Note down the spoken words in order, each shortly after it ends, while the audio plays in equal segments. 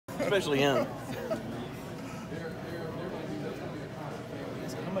especially him.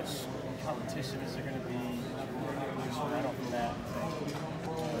 So how much competition is there going to be right off the bat?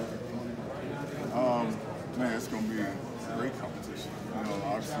 Man, it's going to be great competition. You know,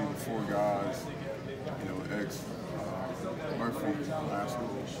 obviously the four guys, you know, ex Murphy, Lemanski,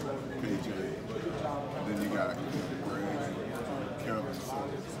 KJ, and then you got Greg and Kevin. So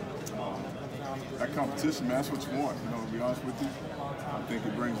that competition, man, that's what you want. You know, to be honest with you, I think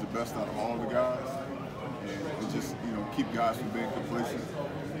it brings the best out of all the guys, and it just, you know, keep guys from being complacent,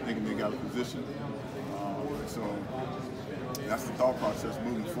 thinking they got a position. So that's the thought process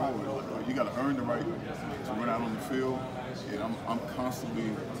moving forward. You got to earn the right to run out on the field, and I'm constantly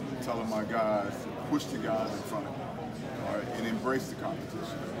telling my guys to push the guys in front of me, all right, and embrace the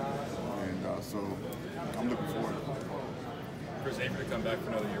competition. And so I'm looking forward to it. For Xavier to come back for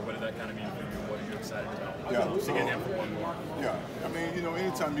another year, what did that kind of mean for you? What are you excited about? Yeah, to get him for one more. Yeah, I mean, you know,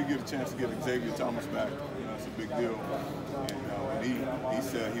 anytime you get a chance to get Xavier Thomas back, you know, it's a big deal. And when he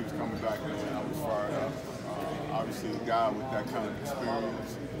said he was coming back, man, I was fired up. Obviously, a guy with that kind of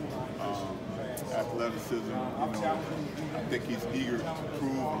experience, athleticism, you know, I think he's eager to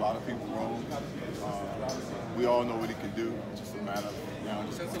prove a lot of people wrong. We all know what he can do. It's just a matter of, you know,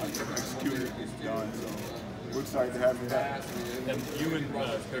 just executing it. It's done. So we're excited to have him back. And you and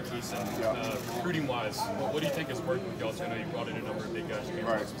Coach Eason, recruiting-wise, what do you think has worked with y'all two? I know you brought in a number of big guys you can't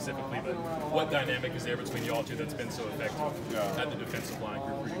talk specifically, but what dynamic is there between y'all two that's been so effective at the defensive line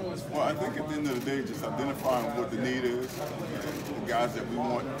recruiting-wise? Well, I think at the end of the day, just identifying what the need is, the guys that we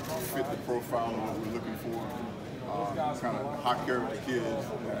want to fit the profile of what we're looking for, kind of high-character kids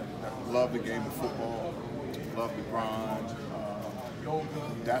that love the game of football, love the grind.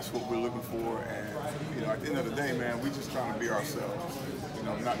 That's what we're looking for, and you know, at the end of the day, man, we just trying to be ourselves. You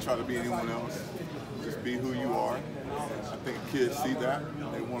know, not try to be anyone else. Just be who you are. I think kids see that,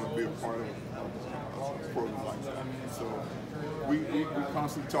 and they want to be a part of a program like that. So we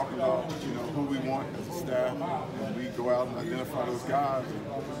constantly talking about, you know, who we want as a staff, and we go out and identify those guys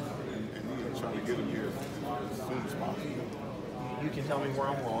and you know, try to get them here as soon as possible. You can tell me where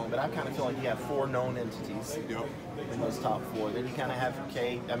I'm wrong, but I kind of feel like you have four known entities in those top four. Then you kind of have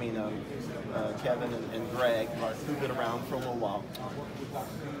Kevin and Greg, who've been around for a little while.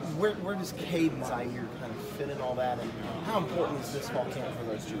 Where does Cade and Zaire kind of fit in all that, and how important is this fall camp for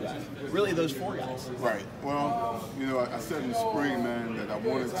those two guys? Really, those four guys. Right. Well, you know, I said in the spring, man, that I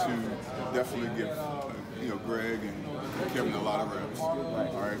wanted to definitely give, you know, Greg and Kevin a lot of reps.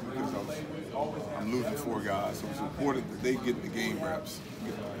 All right, because I'm losing four guys, so it's important that they get the game reps,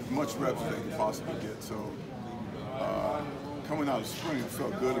 get as much reps as they can possibly get. So coming out of spring, I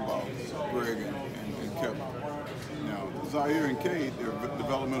felt good about Greg and Kevin. Now, Zaire and Cade, they're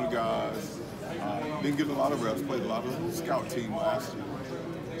developmental guys. Didn't get a lot of reps, played a lot of scout team last year.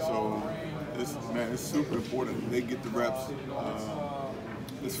 So, it's super important that they get the reps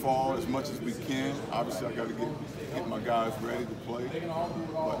this fall as much as we can. Obviously, I got to get my guys ready to play.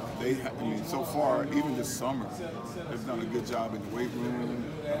 But so far, even this summer, they've done a good job in the weight room,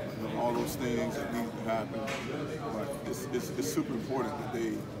 all those things that need to happen. But it's super important that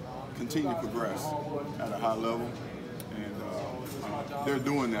they continue to progress at a high level, and they're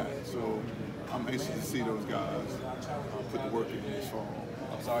doing that. So I'm anxious to see those guys put the work in this fall.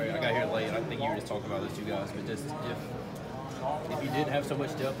 I'm sorry, I got here late. I think you were just talking about those two guys, but just if you didn't have so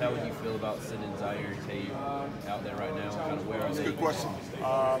much depth, how would you feel about sending Zaire and Cade out there right now? Kind of where are they? That's a good question.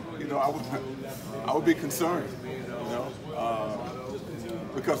 You know, I would be concerned. You know,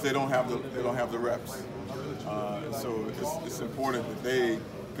 because they don't have the reps. So it's important that they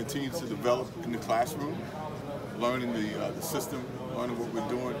continue to develop in the classroom, learning the system, learning what we're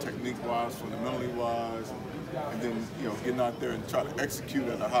doing technique-wise, fundamentally-wise, and then, you know, getting out there and try to execute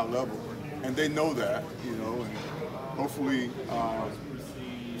at a high level. And they know that, you know, and hopefully,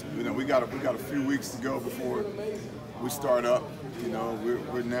 you know, we got a few weeks to go before we start up. You know,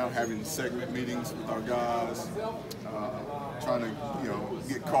 we're now having segment meetings with our guys, trying to, you know,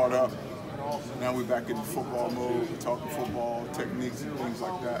 get caught up. Now we're back in football mode. We're talking football techniques and things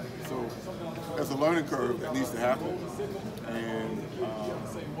like that. So there's a learning curve that needs to happen, and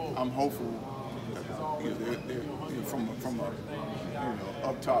I'm hopeful that, you know, they're from a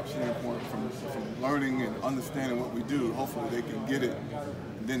up top standpoint, from learning and understanding what we do. Hopefully they can get it.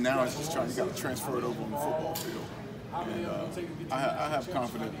 And then now it's just you got to transfer it over on the football field. And I have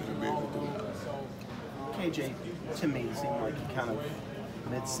confidence that they'll be able to do that. KJ, to me, seemed like he kind of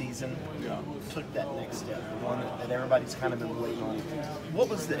mid-season took that next step, the one that everybody's kind of been waiting on. What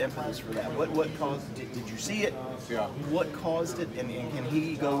was the impetus for that? What caused it? Did you see it? Yeah. What caused it, and can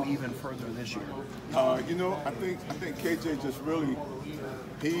he go even further this year? You know, I think KJ just really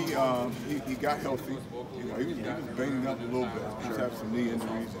He got healthy. You know, he was banged up a little bit. He's had some knee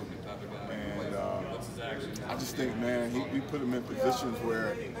injuries, and I just think, man, we put him in positions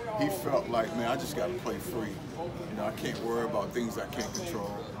where he felt like, man, I just got to play free. You know, I can't worry about things I can't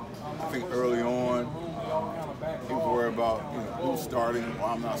control. I think early on, he was worried about, you know, who's starting,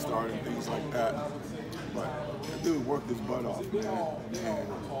 why I'm not starting, things like that. But the dude worked his butt off, man. And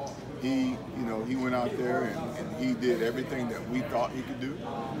he, you know, he went out there and he did everything that we thought he could do.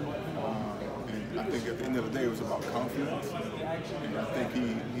 And I think at the end of the day, it was about confidence. And I think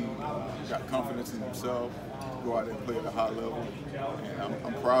he got confidence in himself, go out there and play at a high level. And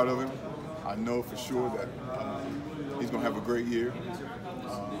I'm proud of him. I know for sure that he's going to have a great year.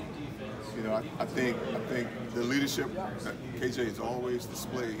 You know, I think the leadership that KJ has always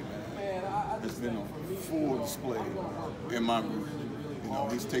displayed, man, has been on full display in my group. You know,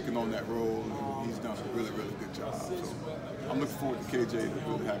 he's taken on that role and he's done a really, really good job. So I'm looking forward to KJ to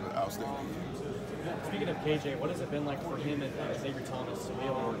really have an outstanding year. Speaking of KJ, what has it been like for him and Xavier Thomas to be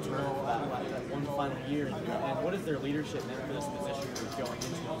able to return for that one final year? And what is their leadership meant for this position going into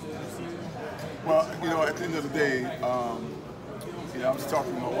the season? Well, you know, at the end of the day, you know, I was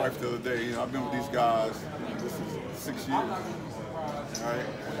talking to my wife the other day. You know, I've been with these guys. You know, this is 6 years, right?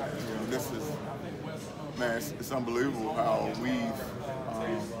 You know, this is, man, it's unbelievable how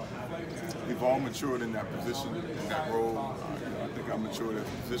we've all matured in that position, in that role. You know, I think I matured as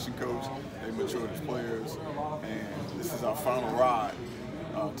a position coach. They matured as players, and this is our final ride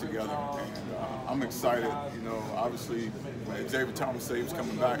together. And I'm excited. You know, obviously, when Xavier Thomas said he was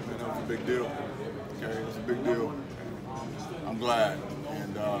coming back, man, that was a big deal. Okay, it was a big deal. I'm glad,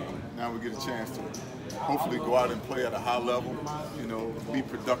 and now we get a chance to hopefully go out and play at a high level, you know, be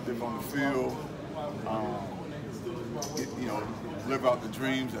productive on the field, you know, live out the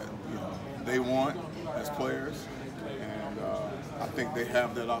dreams that, you know, they want as players, and I think they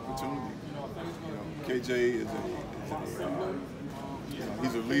have that opportunity. You know, KJ is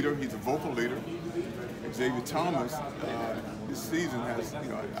he's a leader, he's a vocal leader. Xavier Thomas, this season has, you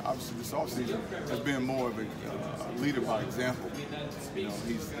know, obviously this offseason has been more of a leader by example. You know,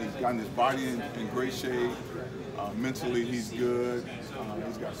 he's gotten his body in great shape. Mentally, he's good.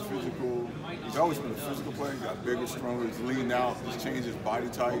 He's got physical. He's always been a physical player. He's got bigger, stronger. He's leaned out. He's changed his body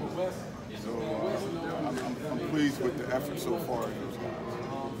type. So I'm pleased with the effort so far in those guys.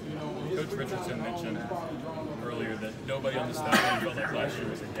 Coach Richardson mentioned earlier that nobody on the staff felt like last year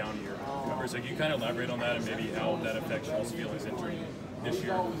was a down year. So can you kind of elaborate on that and maybe how that affects y'all's feelings entering this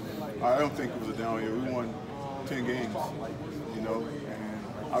year? I don't think it was a down year. We won 10 games, you know, and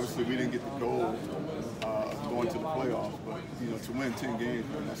obviously we didn't get the goal of going to the playoffs, but, you know, to win 10 games,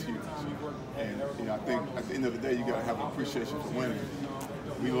 man, that's huge. And, you know, I think at the end of the day, you got to have appreciation for winning.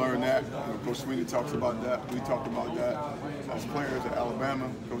 We learned that. You know, Coach Sweeney talks about that. We talked about that as players at Alabama.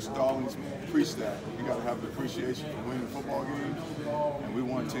 Coach Stallings preached that. You got to have the appreciation for winning football games, and we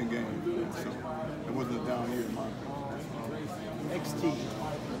won 10 games. So it wasn't a down year in my opinion. XT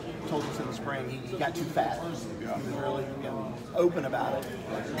told us in the spring he got too fat. Yeah. He was really, you know, open about it.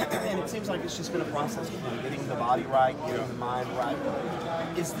 And it seems like it's just been a process of him getting the body right, getting the mind right.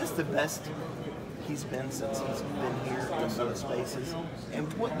 Is this the best he's been since he's been here in those spaces?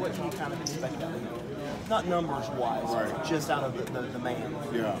 And what do you kind of expect out of him? Not numbers-wise, right, just out of the man.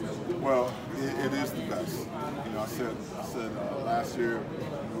 Yeah. Well, it is the best. You know, I said last year,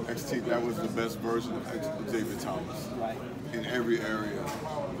 XT, that was the best version of Xavier Thomas. Right. In every area,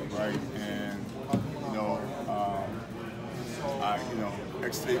 right? And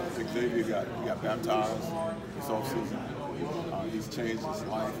Xavier got baptized this offseason. He's changed his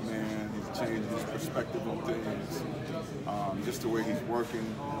life, man. He's changed his perspective on things. Just the way he's working,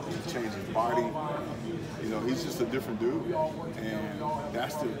 he's changed his body. You know, he's just a different dude, and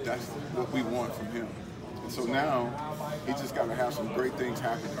that's what we want from him. And so now he just got to have some great things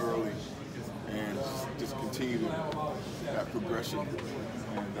happen early, and just continue that progression.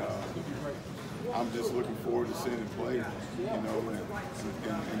 And I'm just looking forward to seeing him play, you know,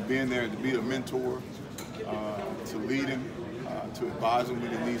 and being there to be a mentor, to lead him, to advise him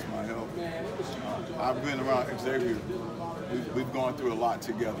when he needs my help. I've been around Xavier. We've gone through a lot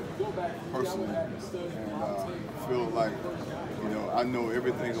together, personally, and I feel like, you know, I know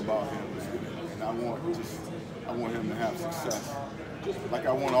everything about him, and I want him to have success, like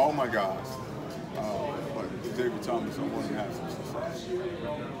I want all my guys. But Xavier Thomas, I want him to have some success.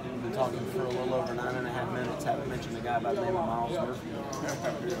 We've been talking for a little over 9.5 minutes. Haven't mentioned a guy by the name of Miles Murphy.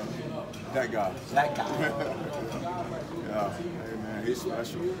 Yeah. That guy. That guy. Yeah. Hey, man, he's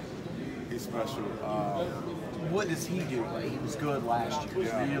special. He's special. what does he do? Like, he was good last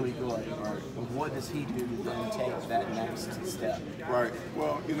year, really good. But what does he do to then take that next step? Right.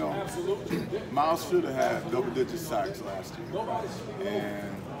 Well, you know, Miles should have had double-digit sacks last year,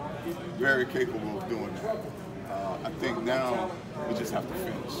 and very capable of doing that. I think now we just have to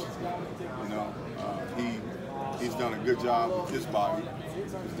finish. You know, he's done a good job with his body.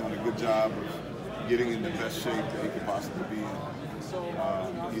 He's done a good job of getting in the best shape that he could possibly be in.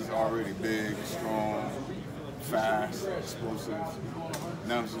 He's already big, strong, fast, explosive.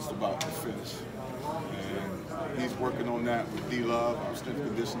 Now it's just about the finish. And he's working on that with D-Love, our strength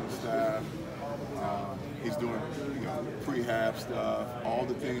conditioning staff. He's doing, you know, prehab stuff, all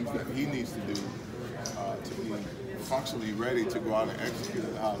the things that he needs to do to be functionally ready to go out and execute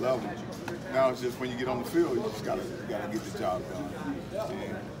at a high level. Now it's just when you get on the field, you just gotta get the job done.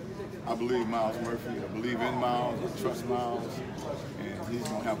 And I believe Miles Murphy. I believe in Miles. I trust Miles, and he's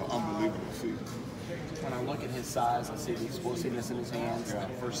gonna have an unbelievable season. When I look at his size, I see the explosiveness in his hands. That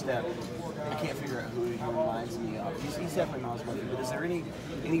first step, I can't figure out who he reminds me of. He's definitely Miles Murphy. But is there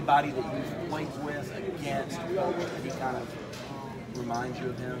anybody that you've played with, against, that he kind of reminds you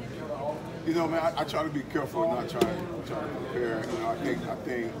of him? You know, man, I try to be careful, not trying to compare. You know, I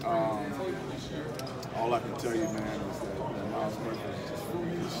think all I can tell you, man, is that Miles Murphy is just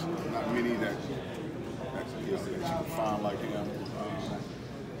not many that you can find like him.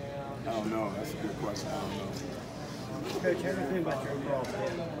 I don't know. That's a good question. I don't know. Coach, how do you think about your overall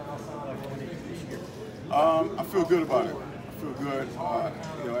fit going into this year? I feel good about it. I feel good.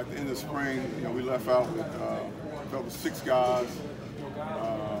 You know, at the end of spring, you know, we left out with 6 guys.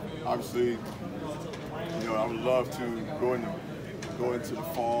 Obviously, you know, I would love to go into the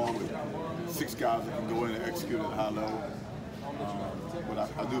fall with 6 guys that can go in and execute at a high level. But I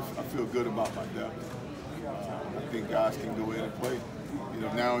feel good about my depth. I think guys can go in and play. You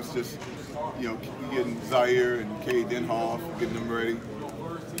know, now it's just, you know, getting Zaire and Cade Denhoff, getting them ready,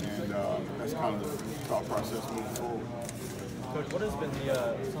 and that's kind of the thought process moving forward. Coach, what has been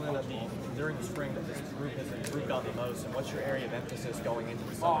something that during the spring that this group has improved on the most, and what's your area of emphasis going into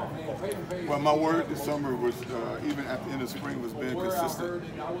the summer? Well, my word this summer was, even at the end of spring, was being consistent.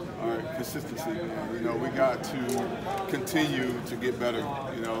 All right, consistency. You know, we got to continue to get better,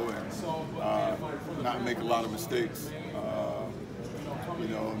 you know, and not make a lot of mistakes. You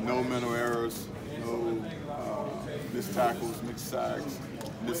know, no mental errors, no missed tackles, missed sacks,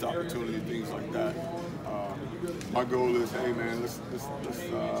 missed opportunity, things like that. My goal is, hey man, let's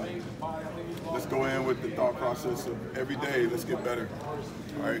go in with the thought process of every day, let's get better.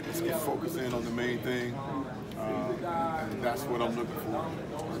 All right, let's get focused in on the main thing, and that's what I'm looking for.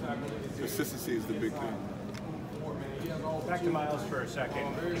 Consistency is the big thing. Back to Miles for a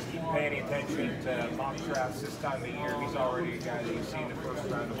second. If you pay any attention to mock drafts this time of year, he's already a guy that you've seen the first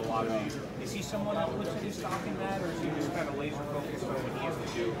round of a lot of these. Is he someone that puts any stock in that, or is he just kind of laser focused on what he has to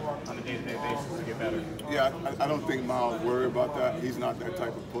do on a day-to-day basis to get better? Yeah, I don't think Miles worry about that. He's not that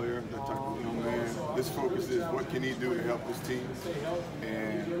type of player, that type of young man. His focus is what can he do to help his team,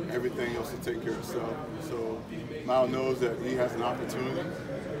 and everything else will take care of itself. So Miles knows that he has an opportunity,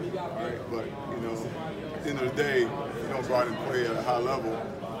 all right, but you know, at the end of the day, if you don't go out and play at a high level,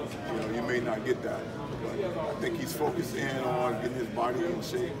 you know, you may not get that. But I think he's focused in on getting his body in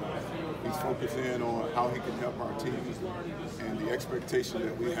shape. He's focused in on how he can help our team and the expectation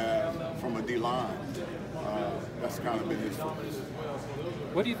that we have from a D-line. That's kind of been his focus.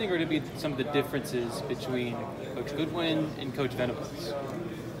 What do you think are going to be some of the differences between Coach Goodwin and Coach Venables?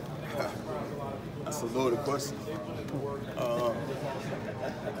 That's a loaded question.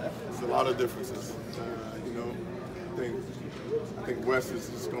 There's a lot of differences. You know, I think Wes is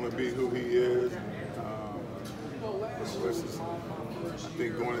just going to be who he is. Wes is, I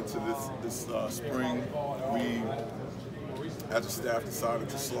think going into this spring, we as a staff decided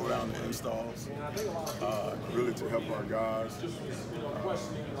to slow down the installs, really to help our guys. You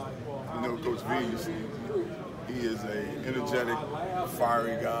know, Coach V, he is an energetic,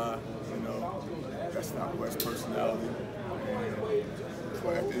 fiery guy. You know, that's not Wes' personality.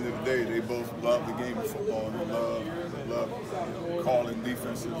 But at the end of the day, they both love the game of football. They love calling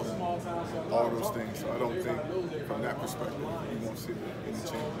defenses and all those things. So I don't think, from that perspective, you won't see any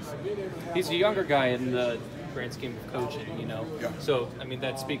changes. He's a younger guy in the grand scheme of coaching, you know. Yeah. So, I mean,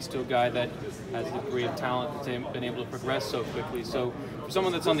 that speaks to a guy that has a degree of talent that's been able to progress so quickly. So, for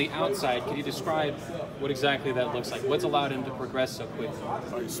someone that's on the outside, can you describe what exactly that looks like? What's allowed him to progress so quickly?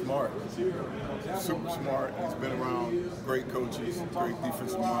 He's smart. Super smart. He's been around great coaches, great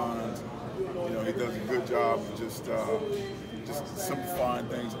defensive minds. You know, he does a good job of just just simplifying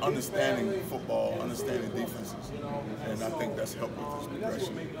things, understanding football, understanding defenses, and I think that's helped with his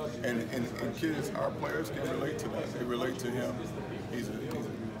progression. And kids, our players can relate to that. They relate to him. He's a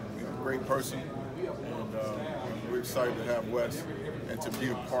great person, and we're excited to have Wes and to be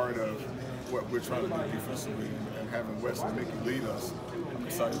a part of what we're trying to do defensively, and having Wes and Mickey lead us. I'm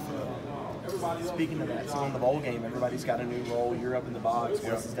excited for that. Speaking of that, so in the bowl game, everybody's got a new role. You're up in the box,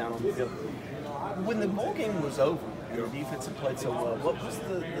 Wes is down on the field. When the bowl game was over and the defense had played so well, what was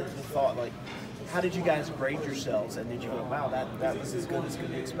the thought? Like, how did you guys grade yourselves? And did you go, wow, that was as good as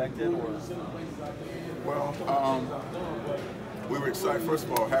could be expected? Or? Well, we were excited. First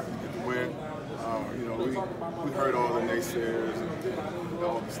of all, happy to get the win. We heard all the naysayers and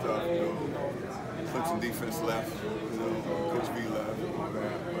all the stuff. Clemson defense left. Coach V left.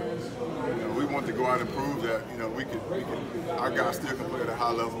 But, we wanted to go out and prove that we could. Our guys still can play at a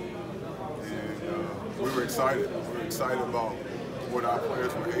high level, and we were excited. We were excited about what our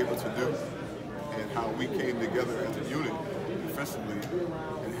players were able to do and how we came together as a unit defensively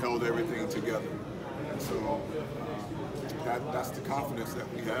and held everything together. And so that's the confidence that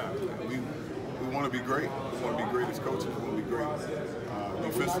we have. We want to be great. We want to be great as coaches. We want to be great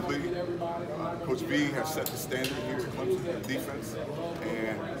defensively. Coach V has set the standard here at Clemson defense,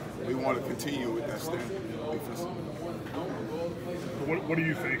 and we want to continue with that standard defensively. What do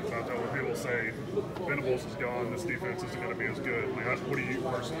you think about that when people say Venables is gone, this defense isn't going to be as good? What do you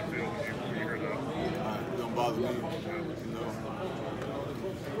personally feel when you hear that? It don't bother me.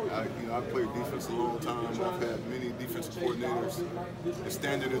 I played defense a long time. I've had many defensive coordinators. The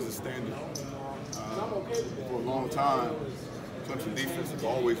standard is a standard. For a long time, Clemson defense has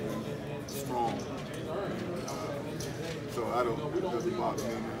always been strong. So it doesn't bother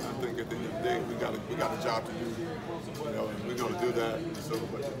me. I think at the end of the day, we got a job to do. And we're going to do that. So,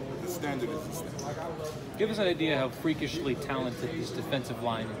 but the standard is the standard. Give us an idea how freakishly talented this defensive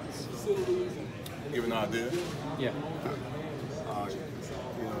line is. Give an idea? Yeah.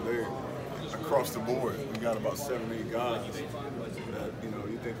 They're across the board. We got about 7, 8 guys that,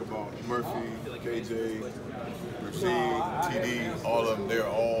 you think about Murphy, KJ, Rasheed, TD, all of them,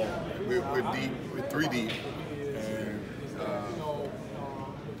 we're deep, we're 3 deep. And,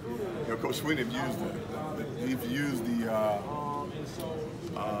 Coach Sweeney used the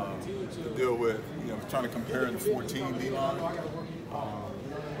deal with, trying to compare the 14 D-line.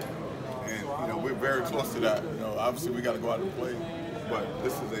 And, we're very close to that. Obviously we got to go out and play. But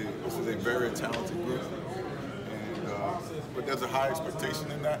this is a very talented group, and but there's a high expectation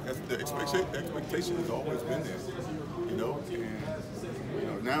in that. The expectation has always been there,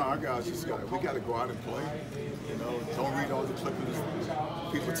 And now our guys we got to go out and play. Don't read all the clippings.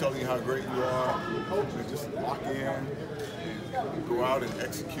 People telling you how great you are. And just lock in and go out and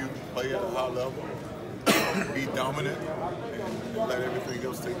execute, play at a high level, be dominant, and let everything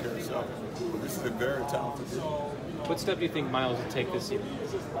else take care of itself. But this is a very talented group. What step do you think Miles will take this year?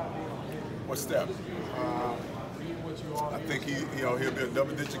 What step? I think he'll be a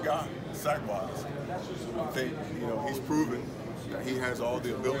double-digit guy, sack-wise. I think he's proven that he has all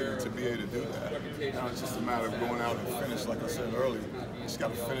the ability to be able to do that. Now it's just a matter of going out and finish, like I said earlier. He's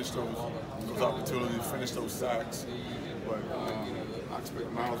got to finish those opportunities, finish those sacks. But I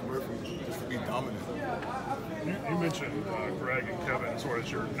expect Miles Murphy just to be dominant. You mentioned Greg and Kevin as far as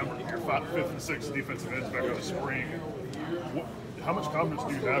your 5th and 6th defensive ends back out of spring. How much confidence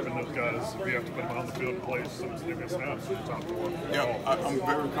do you have in those guys if you have to put them on the field and play some significant snaps in the top 4? Yeah, I'm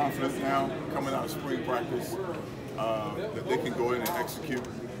very confident now coming out of spring practice that they can go in and execute.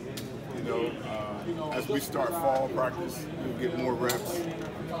 As we start fall practice, we'll get more reps.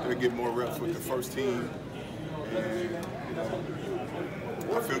 They'll get more reps with the first team. And,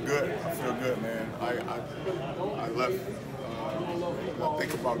 I feel good. I feel good, man. I left. I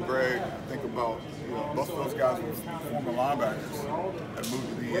think about Greg. I think about both of those guys were former linebackers that moved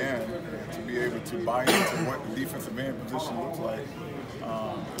to the end, and to be able to buy into what the defensive end position looks like.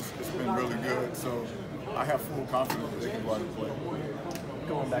 It's been really good. So I have full confidence that they can go out and play.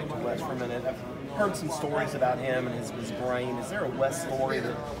 Going back to Wes for a minute, I've heard some stories about him and his brain. Is there a Wes story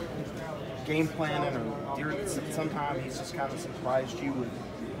that game planning or during some time he's just kind of surprised you with,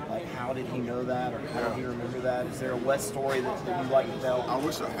 like, how did he know that or how did he remember that? Is there a Wes story that you'd like to tell? I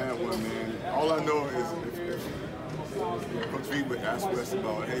wish I had one, man. All I know is if Coach V would ask Wes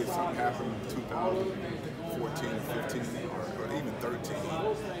about, hey, something happened in 2014 or 15 or even 13,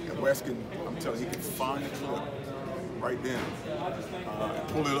 and Wes can, I'm telling you, he can find the clip right then and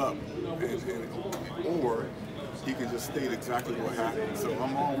pull it up, or he can just state exactly what happened. So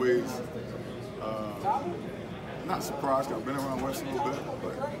I'm always not surprised. I've been around West a little bit,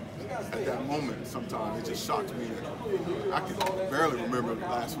 but at that moment, sometimes it just shocked me that I can barely remember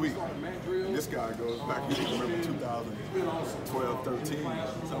last week. And this guy goes back, he can remember 2012, 13.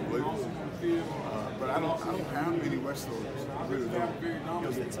 It's unbelievable. But I don't have many West stories. I really don't.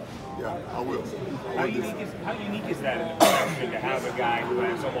 Yeah, I will. How unique is that in the profession to have a guy who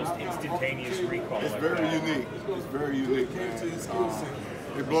has almost instantaneous recall? It's very unique. It's very unique, man.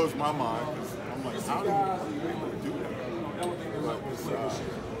 It blows my mind because I'm like, how do you able to do that? But it's,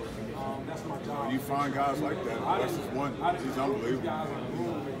 you find guys like that. West is one. He's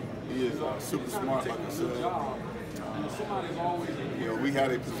unbelievable. He is super smart, like I said. You know, we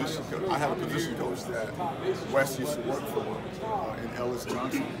had a position. I had a position coach that West used to work for in Ellis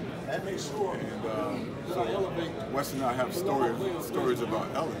Johnson, and so West and I have stories about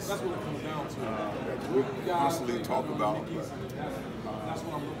Ellis that we constantly talk about.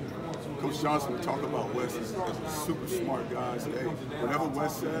 Coach Johnson would talk about West as a super smart guy. Today, whatever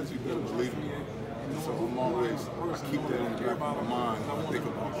West says, you better believe him. So I keep that in the back of my mind when I think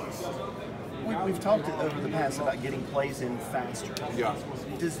about West. We've talked over the past about getting plays in faster. Yeah.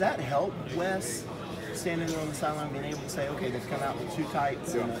 Does that help Wes standing there on the sideline, being able to say, okay, they've come out with two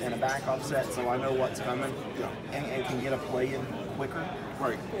tights and a back offset, so I know what's coming, and can get a play in quicker?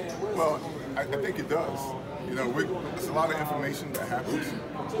 Right. Well, I think it does. You know, there's a lot of information that happens.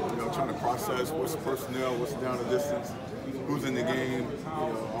 You know, trying to process what's personnel, what's down the distance, who's in the game, you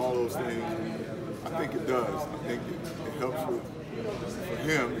know, all those things. I think it does. I think it helps for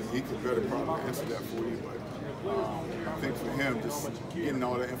him. He could better probably answer that for you, but I think for him, just getting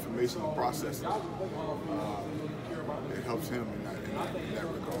all that information and processing, it helps him in that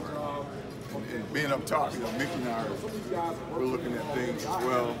regard. And being up top, you know, Mickey and I we're looking at things as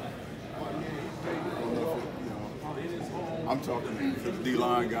well. I don't know if I'm talking to the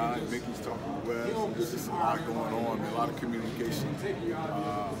D-line guy, Mickey's talking to Wes. There's just a lot going on, a lot of communication. But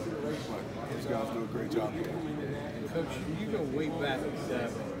these guys do a great job here. Coach, you go way back.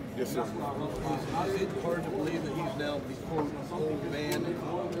 Yes, sir. Is it hard to believe that he's now the quote old man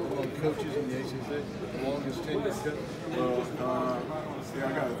among coaches in the ACC, the longest tenured coach? Well, yeah, I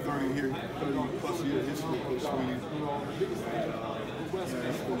got a 30-plus year history of Coach Sweeney.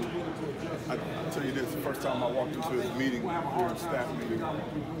 I'll tell you this, the first time I walked into his meeting, during staff meeting, and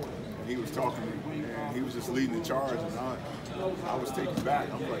he was talking to me, and he was just leading the charge, and I was taken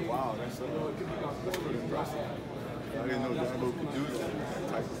back. I was like, wow, that's pretty impressive. I didn't know Dabo could do that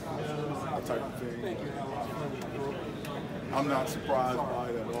type of thing. I'm not surprised by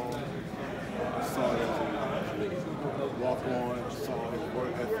it at all. I saw it as a walk-on, I saw his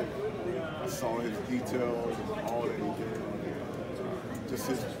work ethic, I saw his details and all that he did. Just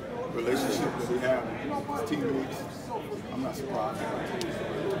his relationship that he had with his teammates. I'm not surprised.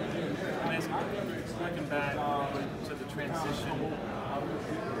 Looking back to the transition,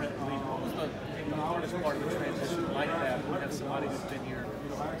 what was the hardest part of the transition like that? We have somebody who's been here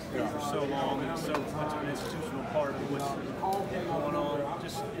for so long and so much of an institutional part of what's going on.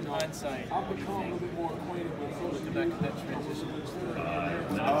 Just in hindsight, what do you think? Looking back at that transition.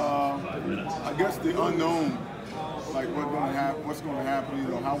 I guess the unknown, like what's going to happen, you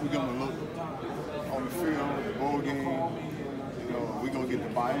know, how we're going to look on the field, the bowl game, you know, we're going to get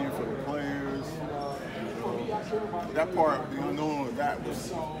the buy-in for the players. That part, the unknown of that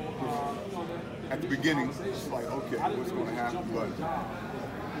was at the beginning, it's like, okay, what's going to happen? But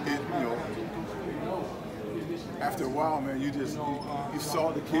it, you know, after a while, man, you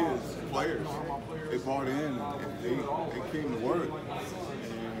saw the kids, the players, they bought in and they came to work.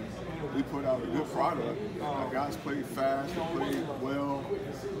 And we put out a good product. Our guys played fast, they played well.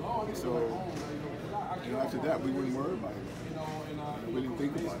 So, you know, after that, we wouldn't worry about it. We didn't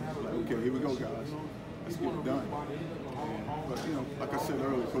think about it. Like, okay, here we go, guys. Let's get it done. But, you know, like I said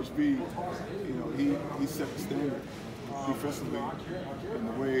earlier, Coach B, you know, he set the standard defensively in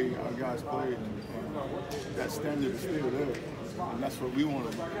the way our guys played. And that standard is still there. And that's what we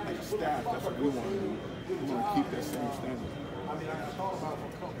want to do. As a staff, that's what we want to do. We want to keep that same standard. What do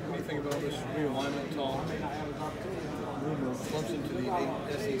you think about this realignment talk? Rumor of Clemson to the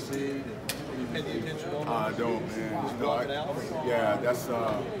SEC. Are you paying any attention on that? I don't, man. You know, yeah, that's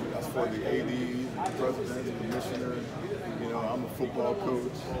for the AD, the president, the commissioner. You know, I'm a football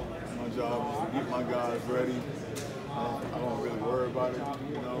coach. My job is to get my guys ready. I don't really worry about it.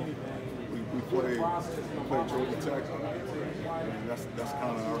 You know, we play Georgia Tech, and that's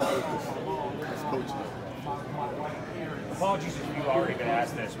kind of our focus as coaches. Apologies if you've already been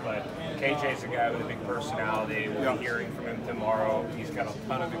asked this, but KJ's a guy with a big personality. We'll be hearing from him tomorrow. He's got a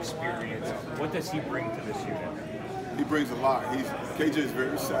ton of experience. What does he bring to this unit? he brings a lot. KJ is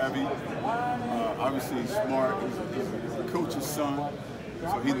very savvy. Obviously, he's smart. He's a coach's son,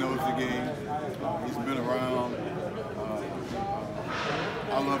 so he knows the game. He's been around.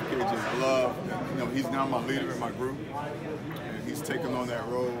 I love KJ. I love, he's now my leader in my group, and he's taken on that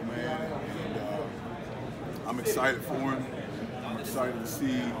role, man. And I'm excited for him. I'm excited to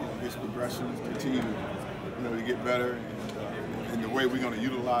see his progression continue, to get better, and the way we're going to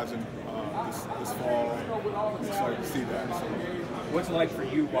utilize him this fall. I'm excited to see that. So, what's it like for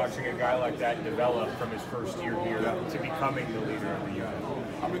you watching a guy like that develop from his first year here to becoming the leader of the unit?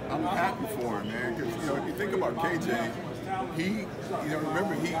 I'm happy for him, man, because if you think about KJ, he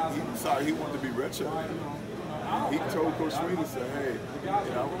remember he decided he wanted to be redshirt. He told Coach Sweeney, said, "Hey, I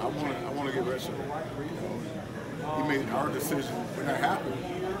want to get redshirt." He made our decision when that happened.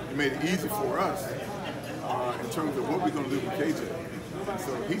 It made it easy for us in terms of what we're going to do with KJ.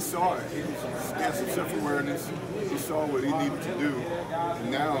 So he saw it. He had some self-awareness. He saw what he needed to do. And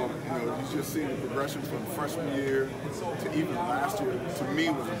now, he's just seeing the progression from freshman year to even last year. To me,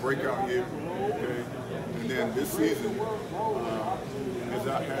 was a breakout year. Okay, and then this season has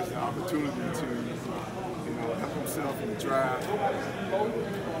the opportunity to, help himself in the draft,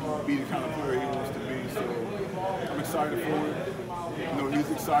 be the kind of player he wants to be. So I'm excited for him. He's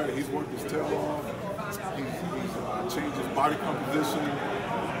excited. He's worked his tail off. He's changed his body composition.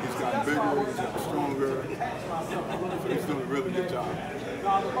 He's gotten bigger. He's gotten stronger. So he's doing a really good job.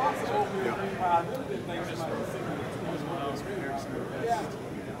 Not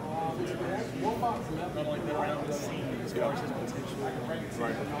only been around the scene as far as his potential,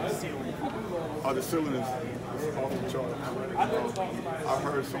 right? The ceiling. The ceiling is off the chart. I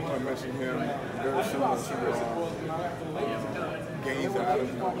heard someone mention him very similar to Gaines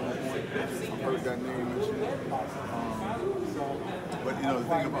Adams. I heard that name mentioned. But the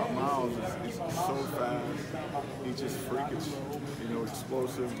thing about Miles is he's so fast. He's just freakish.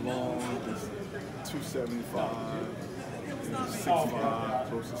 Explosive, long. He's 275. 6'5",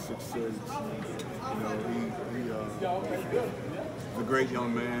 close to 6'6". He's a great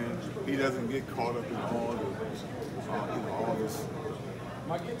young man. He doesn't get caught up in all this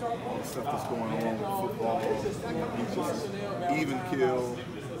stuff that's going on with football. He's just an even kill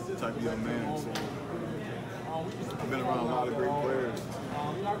type of young man. So I've been around a lot of great players.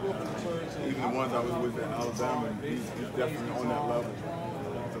 Even the ones I was with at Alabama, and he's definitely on that level.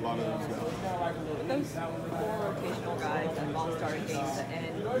 A lot of those guys. Those 4 rotational guys and all-star games at the end,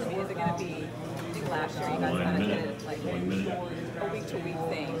 is it going to be, I think last year you guys kind of did it like a week-to-week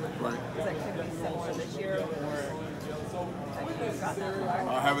thing. Right. Is that going to be similar this year, or have you got that far?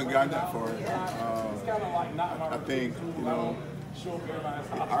 I haven't gotten that far. I think,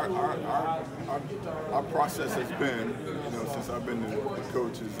 our process has been, since I've been the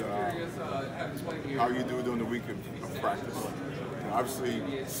coach, is how you do during the week of practice. Obviously,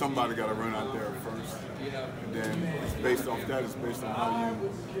 somebody got to run out there first, and then it's based off that. It's based on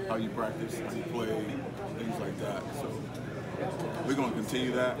how you practice, how you play, things like that. So we're going to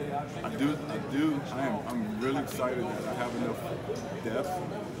continue that. I'm really excited that I have enough depth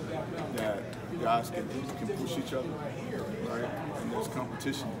that guys can push each other, right? And there's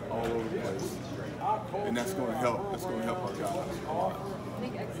competition all over the place, and that's going to help. That's going to help our guys a lot. I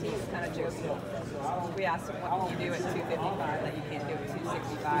think XT was kind of joking. We asked him what can you do at 255 that you can't do at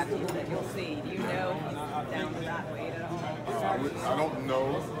 265. He said you'll see. Do you know he's down to that weight at all? I don't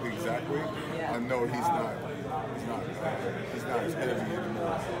know exactly. Yeah. I know he's not as heavy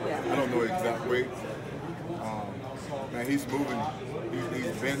anymore. Yeah. I don't know exact weight. Man, he's moving.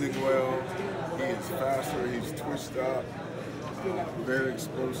 He's bending well. He is faster. He's twitched up. Very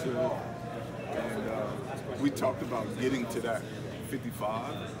explosive. And we talked about getting to that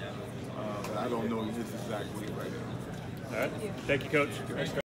 55, but I don't know his exact weight right now. All right. Thank you, Coach.